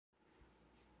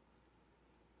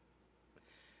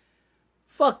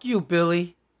Fuck you,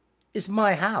 Billy. It's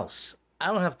my house. I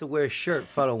don't have to wear a shirt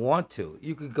if I don't want to.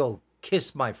 You could go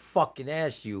kiss my fucking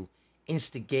ass, you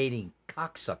instigating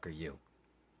cocksucker, you.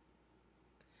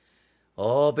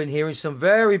 Oh, I've been hearing some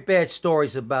very bad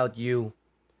stories about you.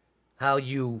 How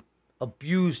you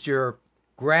abused your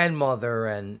grandmother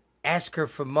and asked her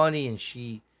for money,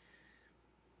 and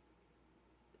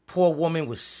poor woman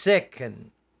was sick,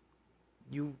 and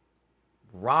you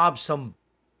robbed some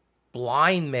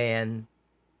blind man,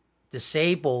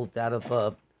 disabled, out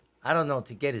of I don't know,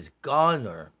 to get his gun,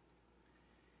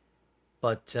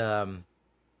 but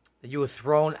you were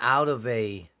thrown out of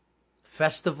a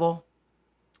festival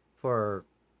for.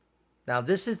 Now,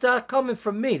 this is not coming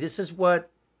from me. This is what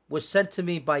was sent to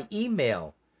me by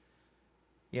email,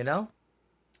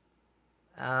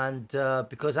 and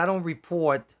because I don't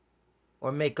report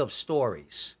or make up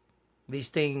stories, these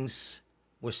things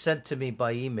were sent to me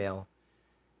by email.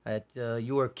 That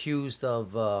you were accused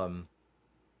of,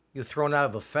 you were thrown out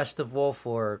of a festival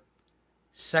for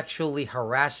sexually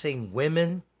harassing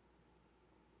women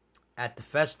at the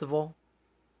festival.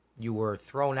 You were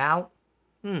thrown out.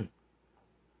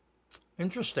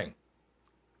 Interesting.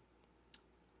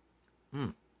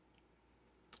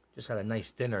 Just had a nice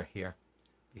dinner here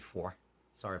before.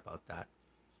 Sorry about that.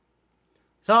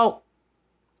 So,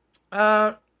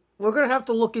 we're going to have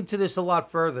to look into this a lot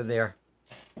further there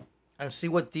and see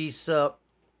what these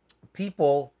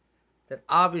people that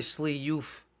obviously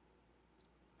you've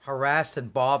harassed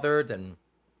and bothered, and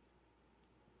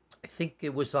I think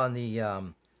it was on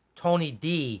the Tony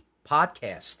D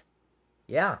podcast.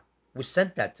 Yeah, was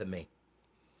sent that to me.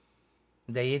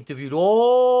 They interviewed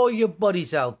all your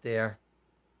buddies out there.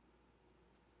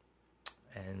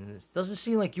 And it doesn't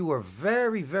seem like you were a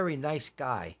very, very nice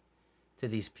guy to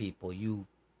these people. You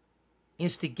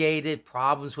instigated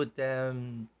problems with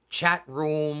them, chat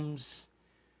rooms,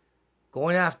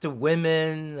 going after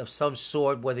women of some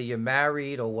sort, whether you're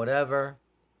married or whatever.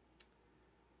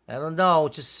 I don't know,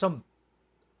 just some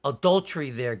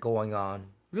adultery there going on.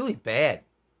 Really bad.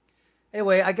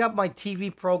 Anyway, I got my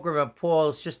TV program on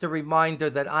pause. Just a reminder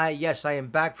that I am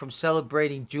back from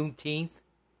celebrating Juneteenth.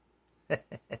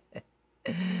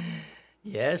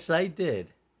 Yes, I did.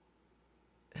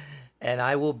 And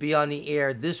I will be on the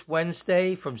air this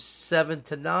Wednesday from 7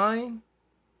 to 9.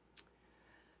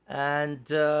 And,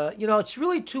 it's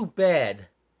really too bad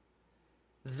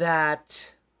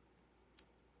that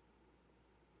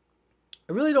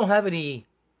I really don't have any,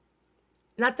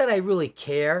 not that I really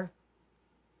care.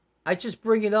 I just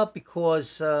bring it up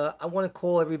because I want to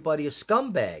call everybody a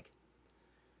scumbag.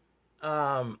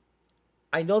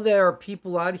 I know there are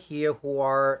people out here who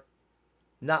are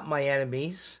not my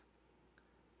enemies,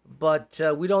 but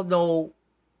we don't know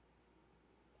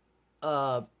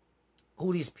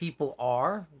who these people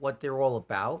are, what they're all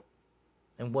about,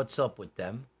 and what's up with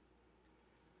them.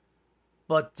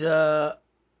 But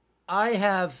I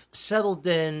have settled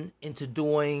into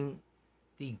doing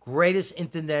the greatest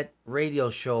internet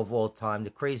radio show of all time, the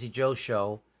Crazy Joe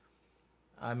Show.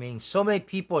 I mean, so many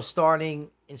people are starting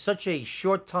in such a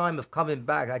short time of coming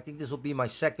back. I think this will be my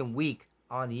second week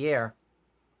on the air.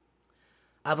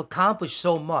 I've accomplished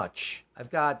so much.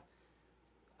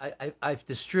 I've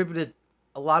distributed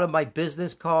a lot of my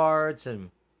business cards,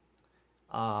 and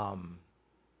I've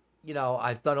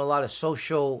done a lot of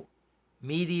social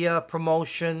media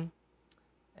promotion,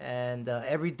 and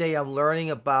every day I'm learning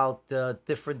about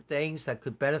different things that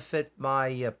could benefit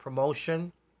my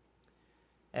promotion.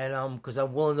 And because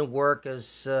I'm willing to work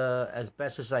as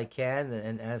best as I can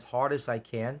and as hard as I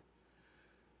can.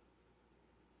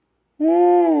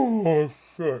 Oh,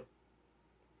 shit.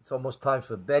 It's almost time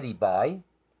for Betty Bye.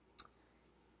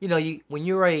 When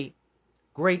you're a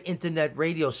great internet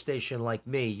radio station like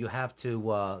me, you have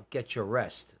to get your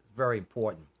rest. Very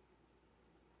important.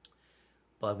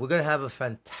 But we're going to have a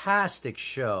fantastic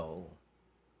show.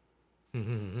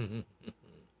 It's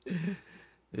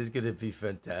going to be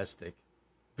fantastic.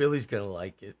 Billy's going to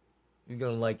like it. He's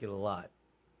going to like it a lot.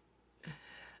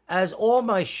 As all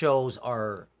my shows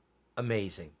are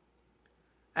amazing.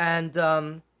 And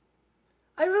I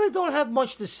really don't have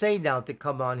much to say now to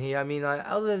come on here. I mean,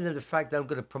 other than the fact that I'm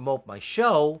going to promote my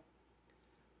show,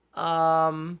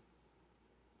 I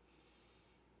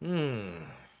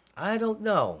don't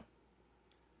know.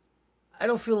 I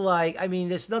don't feel like,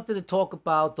 there's nothing to talk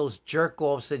about those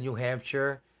jerk-offs in New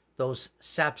Hampshire, those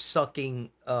sap-sucking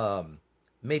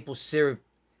maple syrup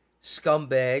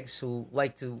scumbags who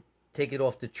like to take it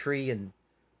off the tree and,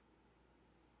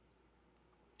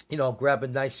 grab a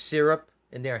nice syrup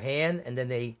in their hand and then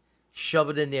they shove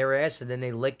it in their ass and then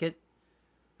they lick it.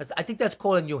 I think that's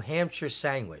called a New Hampshire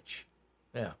sandwich.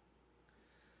 Yeah.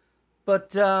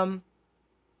 But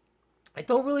I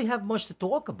don't really have much to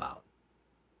talk about.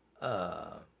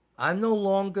 I'm no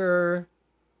longer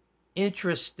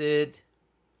interested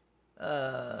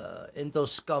in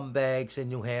those scumbags in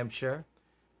New Hampshire.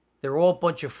 They're all a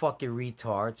bunch of fucking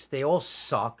retards. They all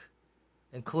suck,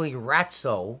 including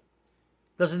Ratso.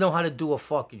 Doesn't know how to do a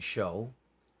fucking show.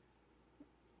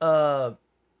 Well,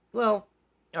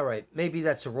 all right, maybe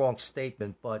that's a wrong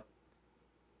statement, but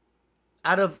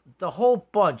out of the whole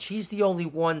bunch, he's the only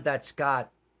one that's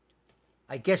got,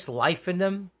 I guess, life in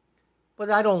him. But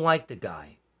I don't like the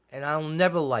guy, and I'll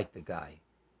never like the guy.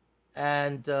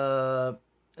 And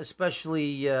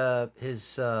especially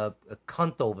his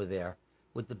cunt over there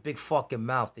with the big fucking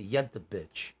mouth, the Yenta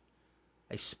bitch.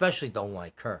 I especially don't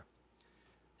like her.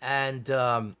 And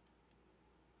I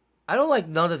don't like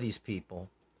none of these people.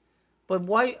 But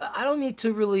why? I don't need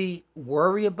to really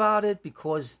worry about it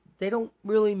because they don't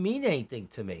really mean anything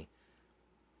to me.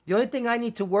 The only thing I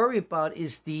need to worry about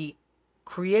is the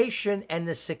creation and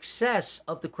the success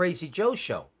of the Crazy Joe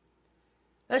Show.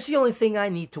 That's the only thing I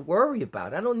need to worry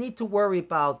about. I don't need to worry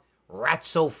about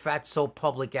Ratso, Fatso,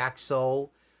 Public Axo,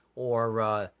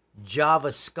 or Java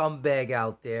scumbag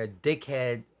out there,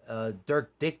 dickhead,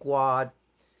 Dirk Dickwad,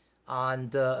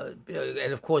 and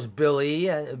of course Billy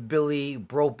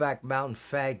Brokeback Mountain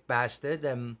fag bastard.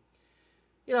 And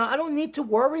I don't need to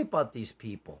worry about these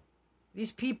people.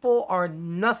 These people are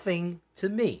nothing to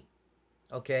me.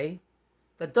 Okay,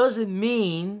 that doesn't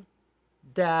mean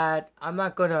that I'm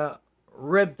not gonna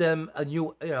rib them a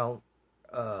new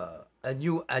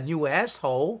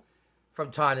asshole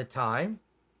from time to time.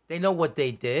 They know what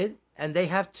they did, and they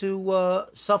have to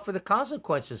suffer the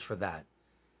consequences for that.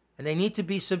 And they need to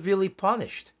be severely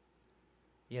punished,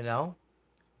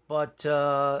 But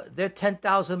they're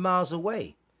 10,000 miles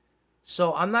away.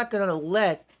 So I'm not going to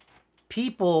let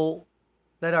people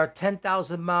that are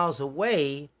 10,000 miles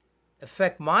away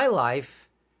affect my life,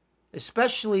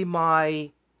 especially my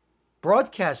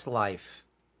broadcast life.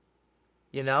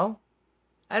 I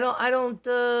don't,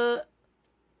 they're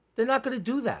not going to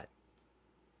do that.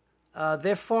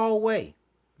 They're far away,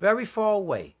 very far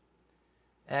away.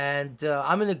 And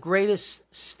I'm in the greatest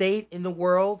state in the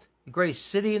world, the greatest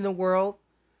city in the world,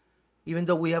 even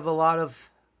though we have a lot of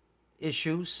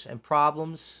issues and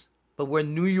problems. But we're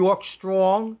New York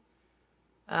strong,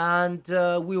 and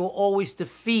we will always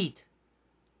defeat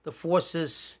the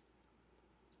forces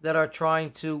that are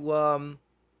trying to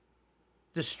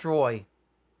destroy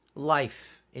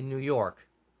life in New York.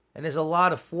 And there's a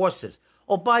lot of forces.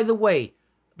 Oh, by the way,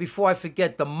 before I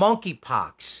forget, the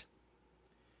monkeypox.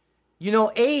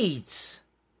 AIDS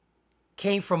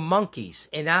came from monkeys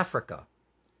in Africa.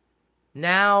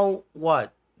 Now,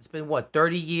 what? It's been,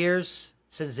 30 years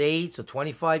since AIDS, or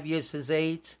 25 years since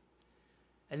AIDS?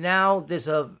 And now there's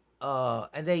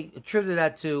and they attribute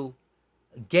that to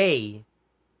gay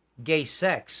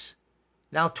sex.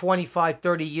 Now, 25,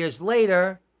 30 years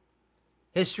later,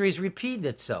 history is repeating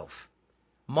itself.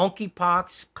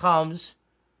 Monkeypox comes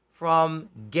from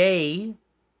gay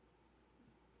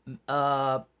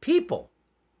people.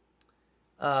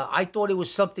 I thought it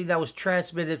was something that was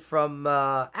transmitted from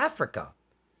Africa,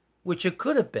 which it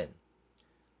could have been.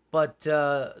 But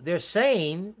they're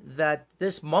saying that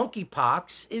this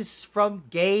monkeypox is from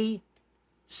gay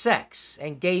sex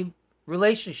and gay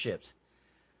relationships.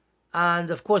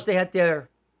 And, of course, they had their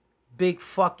big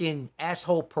fucking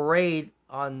asshole parade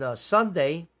on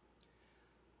Sunday.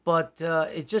 But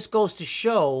it just goes to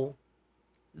show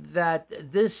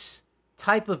that this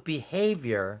type of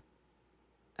behavior,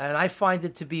 and I find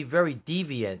it to be very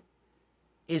deviant,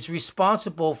 is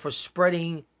responsible for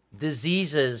spreading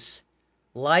diseases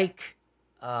like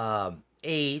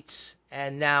AIDS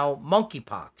and now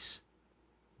monkeypox.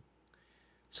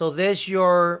 So there's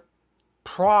your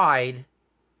Pride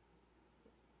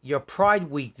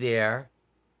Week there.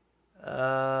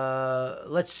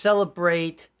 Let's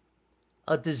celebrate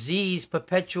a disease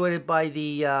perpetuated by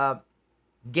the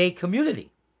gay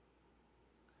community.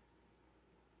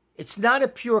 It's not a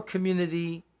pure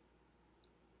community.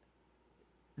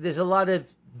 There's a lot of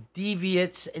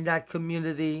deviates in that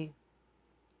community.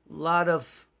 A lot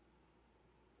of...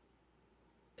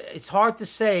 It's hard to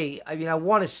say. I mean, I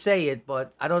want to say it,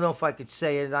 but I don't know if I could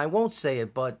say it, and I won't say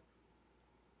it, but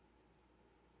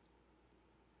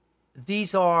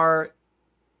these are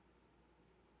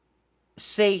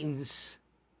Satan's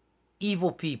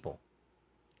evil people.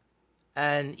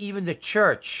 And even the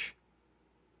church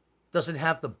doesn't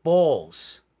have the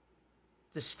balls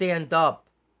to stand up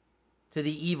to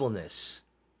the evilness.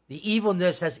 The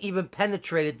evilness has even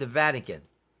penetrated the Vatican.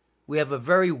 We have a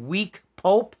very weak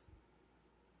Pope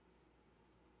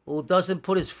who doesn't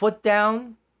put his foot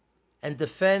down and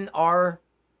defend our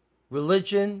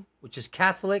religion, which is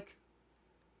Catholic.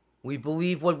 We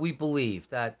believe what we believe,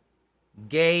 that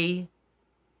gay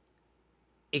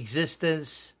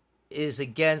existence is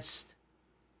against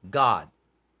God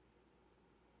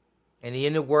and the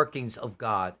inner workings of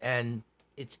God, and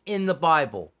it's in the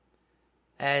Bible.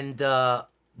 And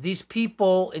these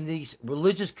people in these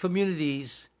religious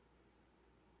communities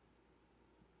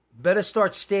better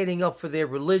start standing up for their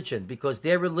religion, because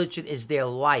their religion is their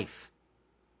life.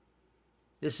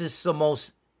 This is the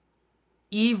most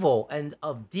evil and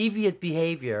of deviant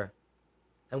behavior,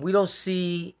 and we don't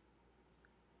see,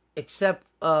 except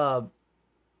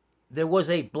there was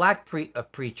a black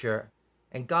preacher,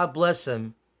 and God bless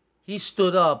him, he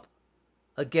stood up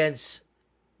against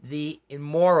the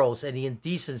immorals and the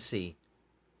indecency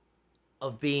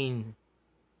of being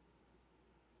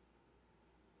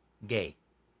gay.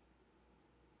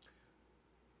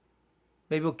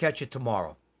 Maybe we'll catch it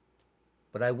tomorrow.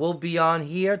 But I will be on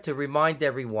here to remind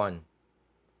everyone,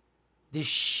 the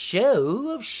show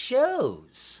of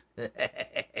shows.